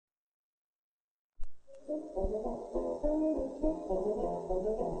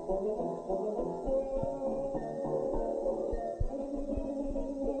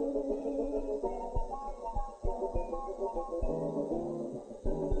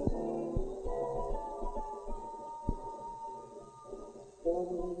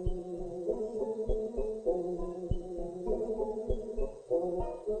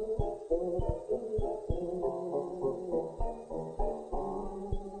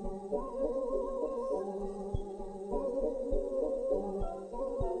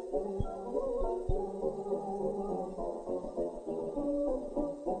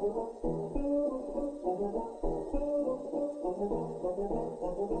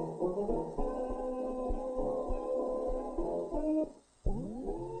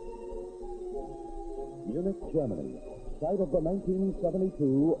Munich, Germany, site of the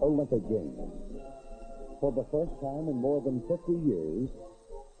 1972 Olympic Games. For the first time in more than 50 years,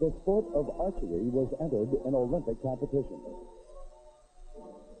 the sport of archery was entered in Olympic competition.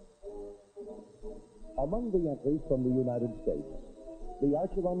 Among the entries from the United States, the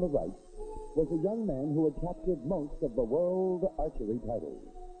archer on the right was a young man who had captured most of the world archery titles.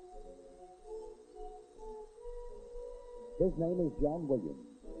 His name is John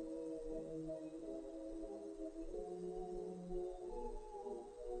Williams.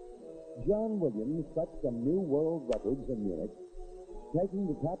 John Williams set some new world records in Munich, taking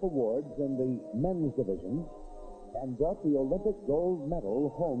the top awards in the men's division, and brought the Olympic gold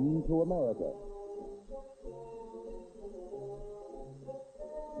medal home to America.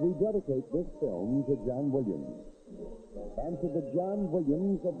 We dedicate this film to John Williams and to the John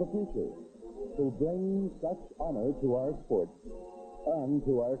Williams of the future who bring such honor to our sport and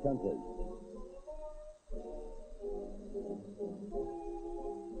to our country.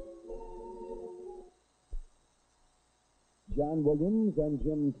 John Williams and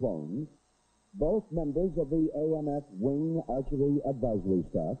Jim Ploen, both members of the AMF Wing Archery Advisory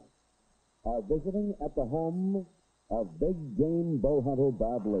Staff, are visiting at the home of big game bowhunter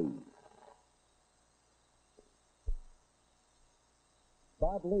Bob Lee.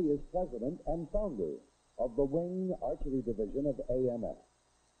 Bob Lee is president and founder of the Wing Archery Division of AMF.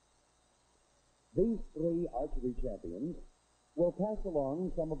 These three archery champions will pass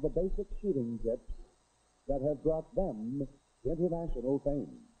along some of the basic shooting tips that have brought them international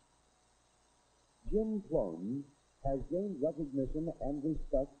fame. Jim Ploen has gained recognition and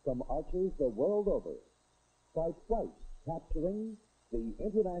respect from archers the world over by twice capturing the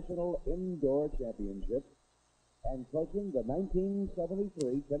International Indoor Championship and coaching the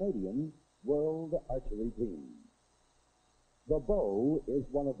 1973 Canadian World Archery Team. The bow is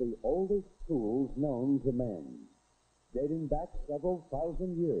one of the oldest tools known to man, dating back several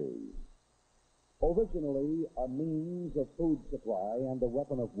thousand years. Originally a means of food supply and a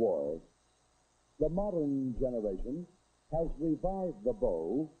weapon of war, the modern generation has revived the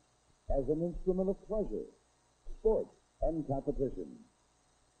bow as an instrument of pleasure, sport, and competition.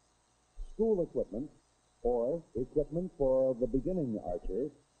 School equipment, or equipment for the beginning archer,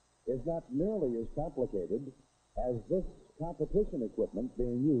 is not nearly as complicated as this competition equipment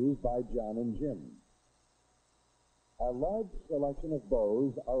being used by John and Jim. A large selection of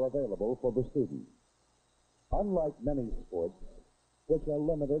bows are available for the student. Unlike many sports, which are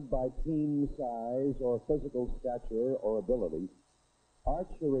limited by team size or physical stature or ability,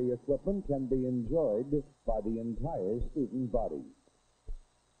 archery equipment can be enjoyed by the entire student body.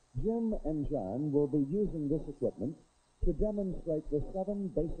 Jim and John will be using this equipment to demonstrate the 7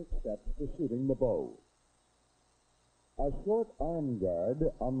 basic steps to shooting the bow. A short arm guard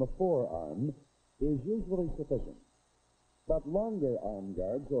on the forearm is usually sufficient, but longer arm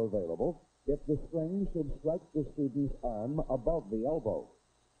guards are available if the string should strike the student's arm above the elbow.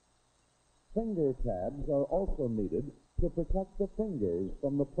 Finger tabs are also needed to protect the fingers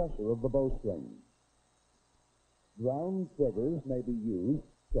from the pressure of the bowstring. Round quivers may be used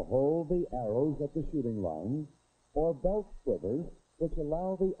to hold the arrows at the shooting line, or belt quivers which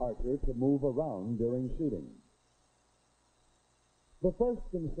allow the archer to move around during shooting. The first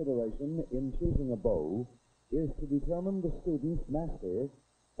consideration in choosing a bow is to determine the student's master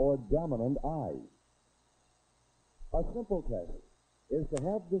or dominant eye. A simple test is to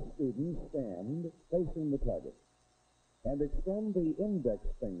have the student stand facing the target and extend the index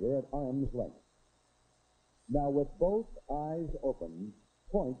finger at arm's length. Now, with both eyes open,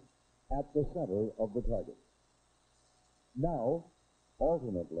 point at the center of the target. Now,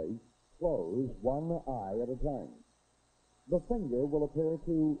 alternately, close one eye at a time. The finger will appear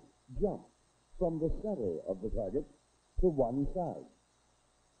to jump from the center of the target to one side.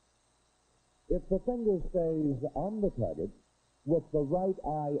 If the finger stays on the target, With the right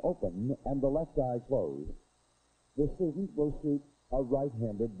eye open and the left eye closed, the student will shoot a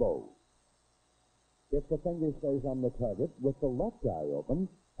right-handed bow. If the finger stays on the target with the left eye open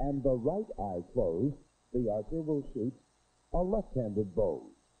and the right eye closed, the archer will shoot a left-handed bow.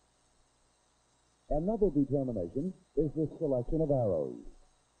 Another determination is the selection of arrows.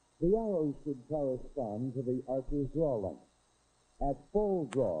 The arrows should correspond to the archer's draw length. At full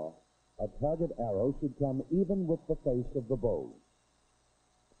draw, a target arrow should come even with the face of the bow.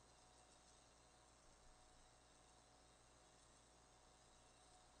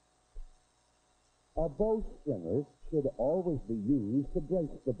 A bowstringer should always be used to brace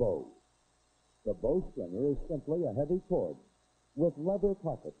the bow. The bowstringer is simply a heavy cord with leather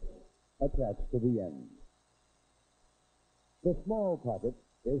pockets attached to the ends. The small pocket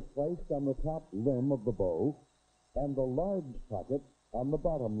is placed on the top limb of the bow and the large pocket on the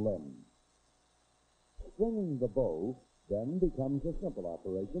bottom limb. Stringing the bow then becomes a simple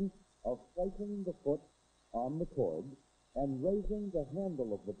operation of placing the foot on the cord and raising the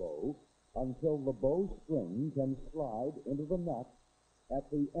handle of the bow until the bow string can slide into the knot at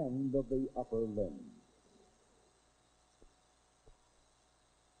the end of the upper limb.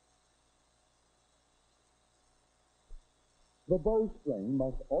 The bowstring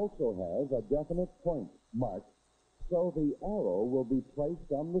must also have a definite point marked so the arrow will be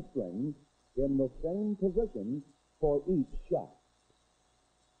placed on the string in the same position for each shot.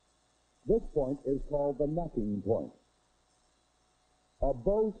 This point is called the knocking point. A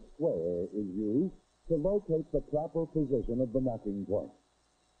bow square is used to locate the proper position of the knocking point.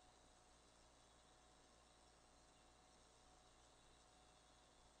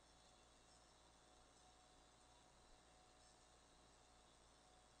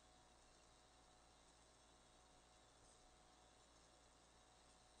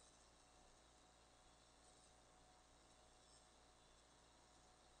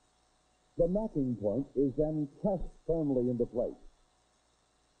 The knocking point is then pressed firmly into place.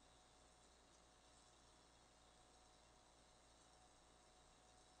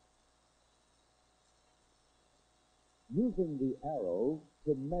 Using the arrow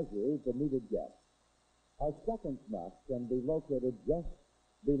to measure the needed gap, a second knot can be located just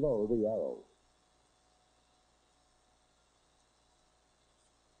below the arrow.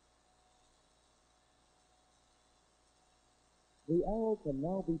 The arrow can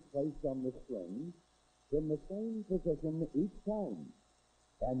now be placed on the string in the same position each time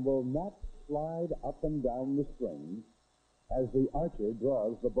and will not slide up and down the string as the archer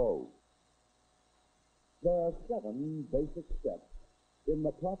draws the bow. There are 7 basic steps in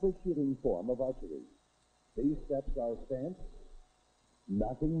the proper shooting form of archery. These steps are stance,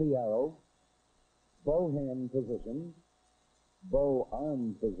 knocking the arrow, bow hand position, bow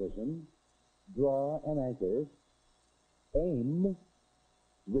arm position, draw and anchor, aim,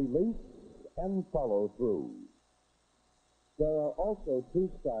 release, and follow through. There are also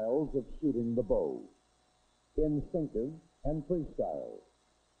 2 styles of shooting the bow, instinctive and freestyle.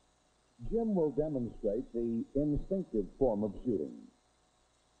 Jim will demonstrate the instinctive form of shooting.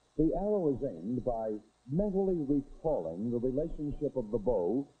 The arrow is aimed by mentally recalling the relationship of the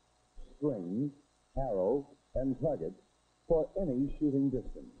bow, string, arrow, and target for any shooting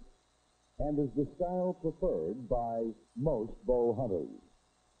distance, and is the style preferred by most bow hunters.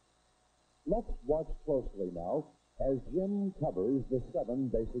 Let's watch closely now as Jim covers the 7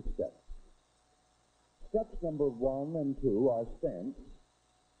 basic steps. Steps number 1 and 2 are stance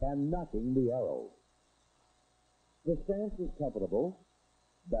and knocking the arrow. The stance is comfortable,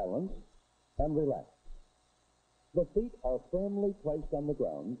 balanced, and relaxed. The feet are firmly placed on the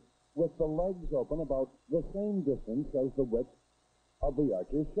ground with the legs open about the same distance as the width of the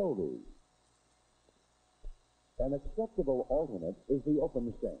archer's shoulders. An acceptable alternate is the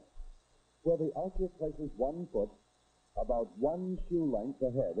open stance, where the archer places one foot about 1 shoe length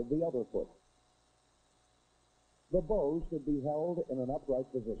ahead of the other foot. The bow should be held in an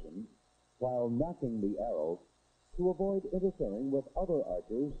upright position while knocking the arrow to avoid interfering with other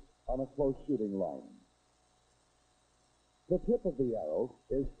archers on a close shooting line. The tip of the arrow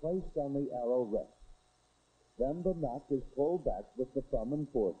is placed on the arrow rest. Then the knock is pulled back with the thumb and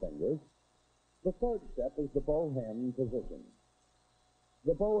forefinger. The third step is the bow hand position.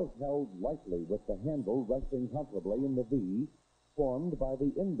 The bow is held lightly with the handle resting comfortably in the V formed by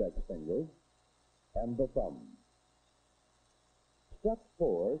the index finger and the thumb. Step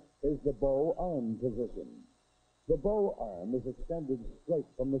 4 is the bow arm position. The bow arm is extended straight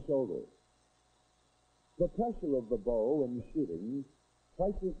from the shoulder. The pressure of the bow in shooting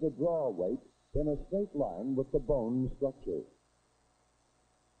places the draw weight in a straight line with the bone structure.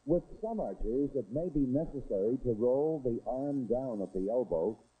 With some archers, it may be necessary to roll the arm down at the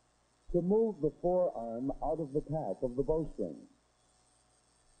elbow to move the forearm out of the path of the bowstring.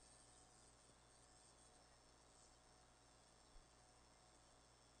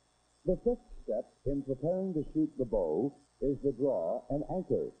 The fifth step in preparing to shoot the bow is the draw and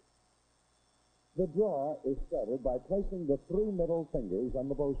anchor. The draw is started by placing the three middle fingers on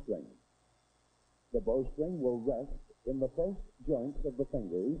the bowstring. The bowstring will rest in the first joints of the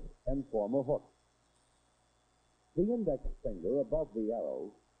fingers and form a hook. The index finger above the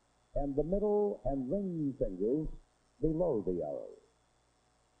arrow and the middle and ring fingers below the arrow.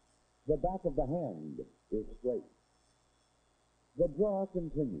 The back of the hand is straight. The draw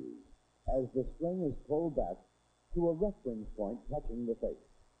continues as the string is pulled back to a reference point touching the face.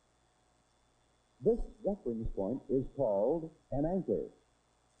 This reference point is called an anchor.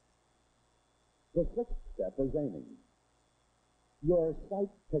 The sixth step is aiming. Your sight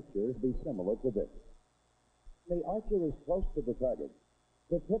pictures be similar to this. The archer is close to the target.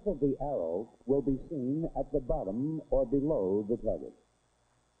 The tip of the arrow will be seen at the bottom or below the target.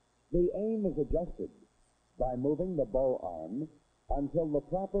 The aim is adjusted by moving the bow arm until the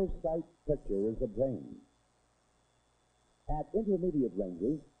proper sight picture is obtained. At intermediate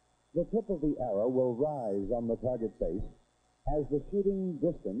ranges, the tip of the arrow will rise on the target face as the shooting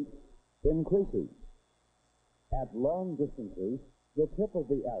distance increases. At long distances, the tip of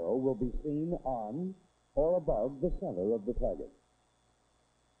the arrow will be seen on or above the center of the target.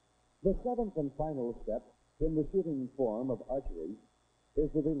 The seventh and final step in the shooting form of archery is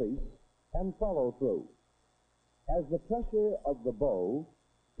the release and follow-through. As the pressure of the bow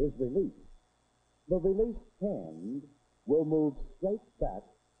is released, the released hand will move straight back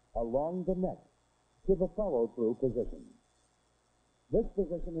along the neck to the follow-through position. This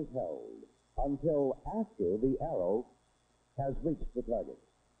position is held until after the arrow has reached the target.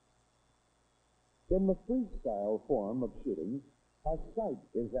 In the freestyle form of shooting, a sight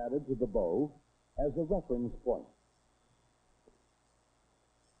is added to the bow as a reference point.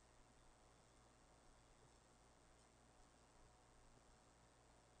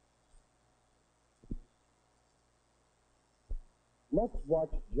 Let's watch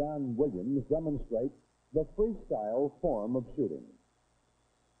John Williams demonstrate the freestyle form of shooting.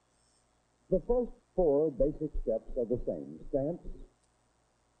 The first four basic steps are the same: stance,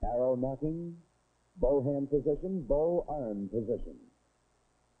 arrow knocking, bow hand position, bow arm position.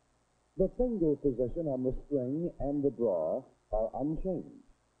 The finger position on the string and the draw are unchanged,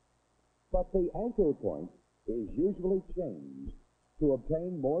 but the anchor point is usually changed to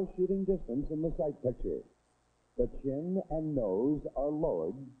obtain more shooting distance in the sight picture. The chin and nose are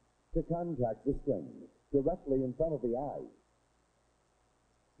lowered to contact the string directly in front of the eye.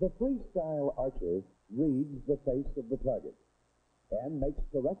 The freestyle archer reads the face of the target and makes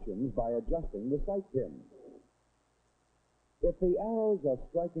corrections by adjusting the sight pin. If the arrows are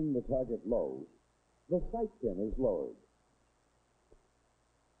striking the target low, the sight pin is lowered.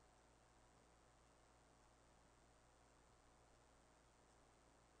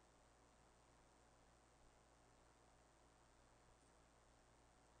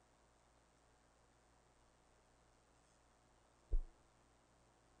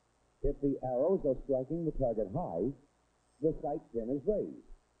 If the arrows are striking the target high, the sight pin is raised.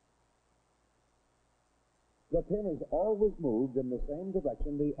 The pin is always moved in the same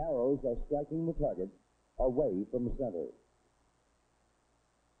direction the arrows are striking the target, away from center.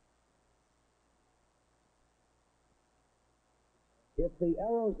 If the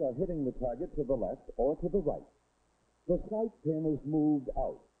arrows are hitting the target to the left or to the right, the sight pin is moved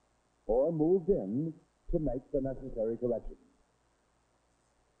out or moved in to make the necessary correction.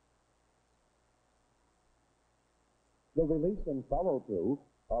 The release and follow-through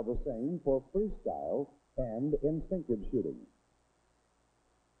are the same for freestyle and instinctive shooting.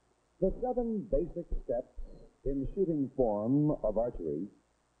 The 7 basic steps in shooting form of archery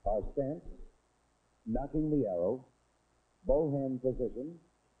are stance, knocking the arrow, bow hand position,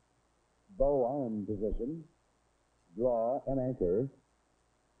 bow arm position, draw and anchor,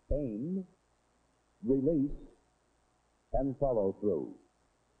 aim, release, and follow-through.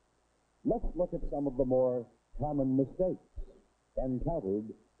 Let's look at some of the more common mistakes encountered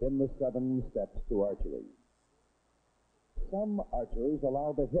in the 7 steps to archery. Some archers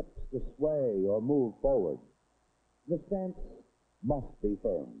allow the hips to sway or move forward. The stance must be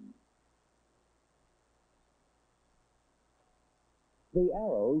firm. The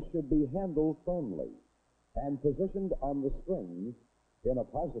arrow should be handled firmly and positioned on the string in a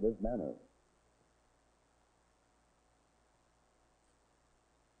positive manner.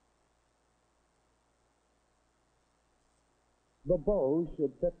 The bow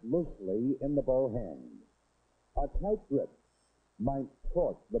should fit loosely in the bow hand. A tight grip might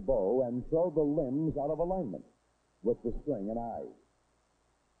torque the bow and throw the limbs out of alignment with the string and eye.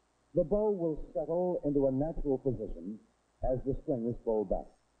 The bow will settle into a natural position as the string is pulled back.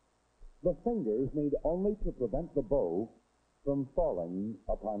 The fingers need only to prevent the bow from falling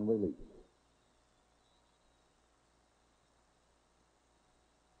upon release.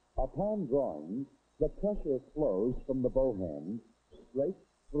 Upon drawing, the pressure flows from the bow hand straight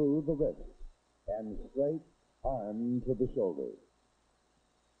through the wrist and straight arm to the shoulder.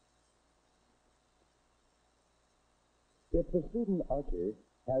 If the student archer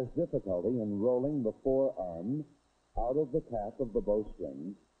has difficulty in rolling the forearm out of the path of the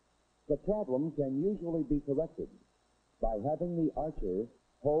bowstring, the problem can usually be corrected by having the archer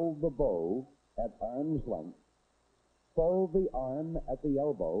hold the bow at arm's length, fold the arm at the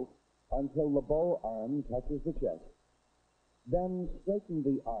elbow until the bow arm touches the chest, then straighten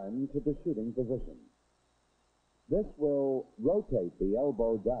the arm to the shooting position. This will rotate the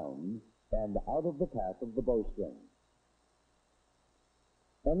elbow down and out of the path of the bowstring.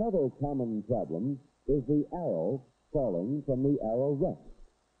 Another common problem is the arrow falling from the arrow rest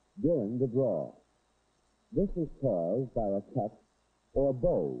during the draw. This is caused by a cut or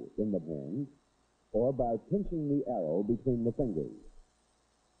bow in the hand or by pinching the arrow between the fingers.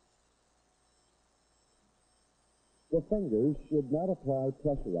 The fingers should not apply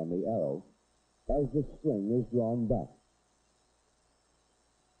pressure on the arrow as the string is drawn back.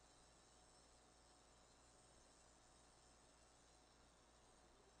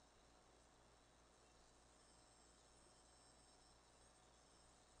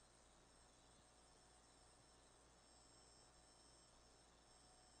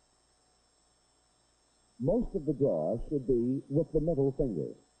 Most of the draw should be with the middle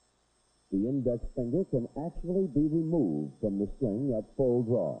finger. The index finger can actually be removed from the string at full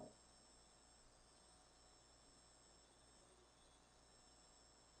draw.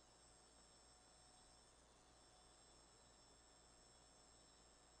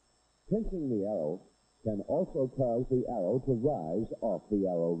 Pinching the arrow can also cause the arrow to rise off the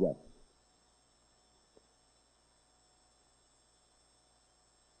arrow rest.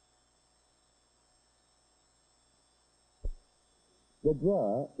 The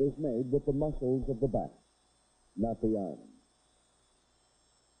draw is made with the muscles of the back, not the arm.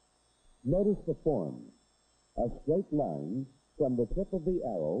 Notice the form, a straight line from the tip of the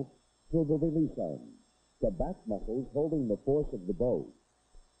arrow to the release arm, the back muscles holding the force of the bow.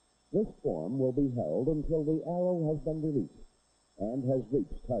 This form will be held until the arrow has been released and has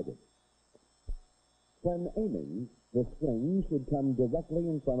reached target. When aiming, the string should come directly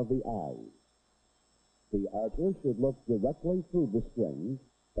in front of the eye. The archer should look directly through the string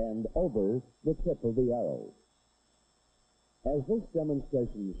and over the tip of the arrow. As this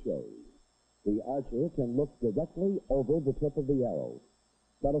demonstration shows, the archer can look directly over the tip of the arrow,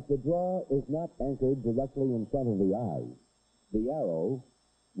 but if the draw is not anchored directly in front of the eye, the arrow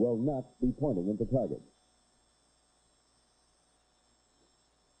will not be pointing at the target.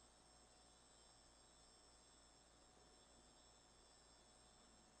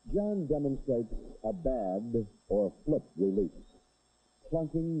 John demonstrates a bad or flip release.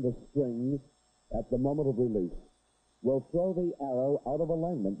 Clunking the string at the moment of release will throw the arrow out of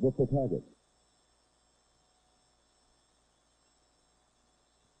alignment with the target.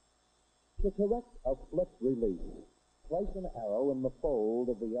 To correct a flip release, place an arrow in the fold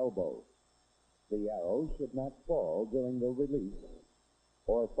of the elbow. The arrow should not fall during the release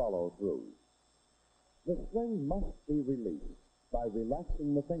or follow through. The string must be released by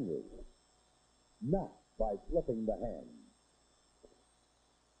relaxing the fingers, not by flipping the hand.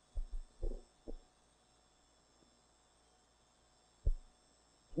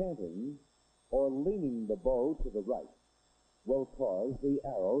 Canting or leaning the bow to the right will cause the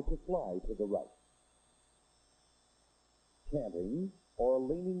arrow to fly to the right. Canting or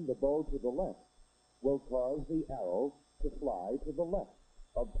leaning the bow to the left will cause the arrow to fly to the left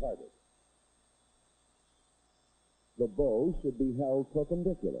of target. The bow should be held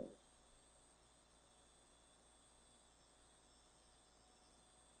perpendicular.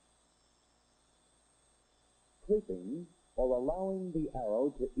 Creeping or allowing the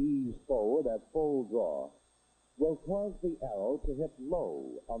arrow to ease forward at full draw will cause the arrow to hit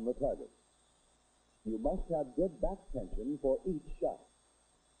low on the target. You must have good back tension for each shot.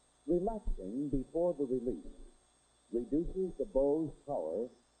 Relaxing before the release reduces the bow's power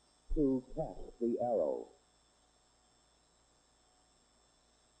to cast the arrow.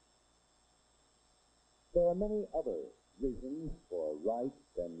 There are many other reasons for right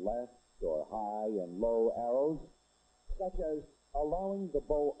and left or high and low arrows, such as allowing the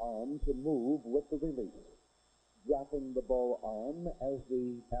bow arm to move with the release, dropping the bow arm as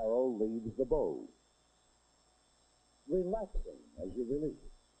the arrow leaves the bow, relaxing as you release,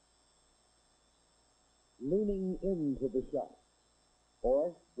 leaning into the shot,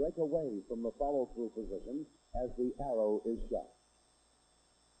 or break away from the follow-through position as the arrow is shot.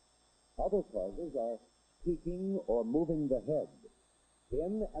 Other causes are peeking or moving the head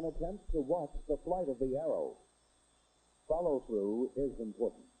in an attempt to watch the flight of the arrow. Follow-through is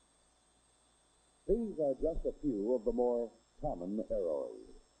important. These are just a few of the more common errors.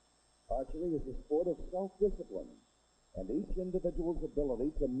 Archery is a sport of self-discipline, and each individual's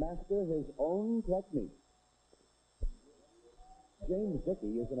ability to master his own technique. James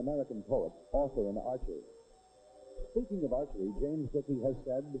Dickey is an American poet, author, and archer. Speaking of archery, James Dickey has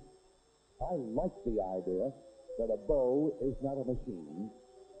said, "I like the idea that a bow is not a machine,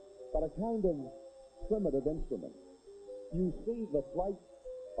 but a kind of primitive instrument. You see the flight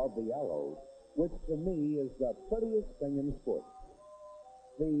of the arrow, which to me is the prettiest thing in sport.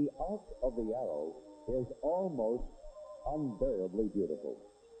 The arc of the arrow is almost unbearably beautiful.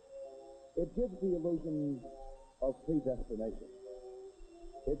 It gives the illusion of predestination.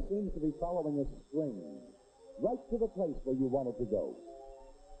 It seems to be following a string right to the place where you want it to go.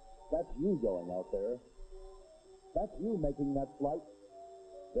 That's you going out there. That's you making that flight.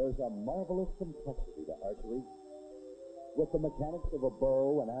 There's a marvelous complexity to archery, with the mechanics of a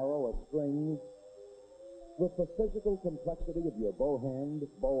bow, an arrow, a string, with the physical complexity of your bow hand,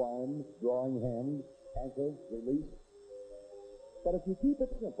 bow arm, drawing hand, anchor, release. But if you keep it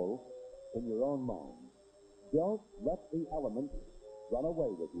simple in your own mind, don't let the elements run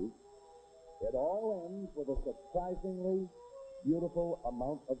away with you. It all ends with a surprisingly beautiful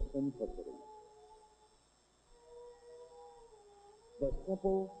amount of simplicity. The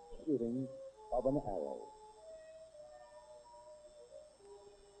simple shooting of an arrow.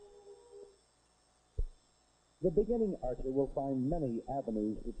 The beginning archer will find many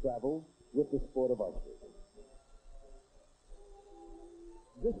avenues to travel with the sport of archery.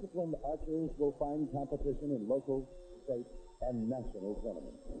 Disciplined archers will find competition in local, state, and national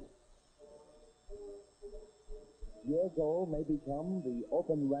tournaments. Your goal may become the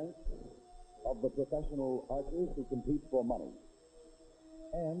open ranks of the professional archers who compete for money.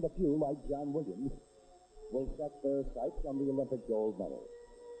 And a few, like John Williams, will set their sights on the Olympic gold medal.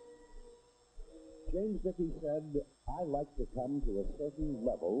 James Dickey said, "I like to come to a certain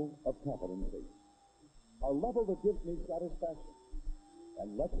level of competency, a level that gives me satisfaction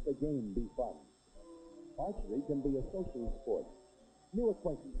and lets the game be fun. Archery can be a social sport, new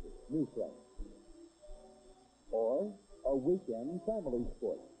acquaintances, new friends, or a weekend family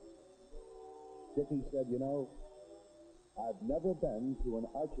sport." Dickey said, "I've never been to an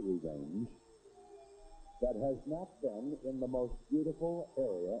archery range that has not been in the most beautiful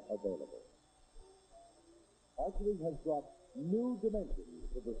area available." Archery has brought new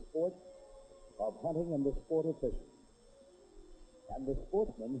dimensions to the sport of hunting and the sport of fishing. And the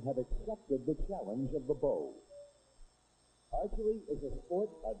sportsmen have accepted the challenge of the bow. Archery is a sport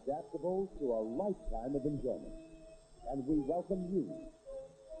adaptable to a lifetime of enjoyment. And we welcome you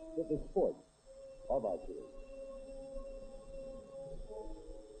to the sport of archery.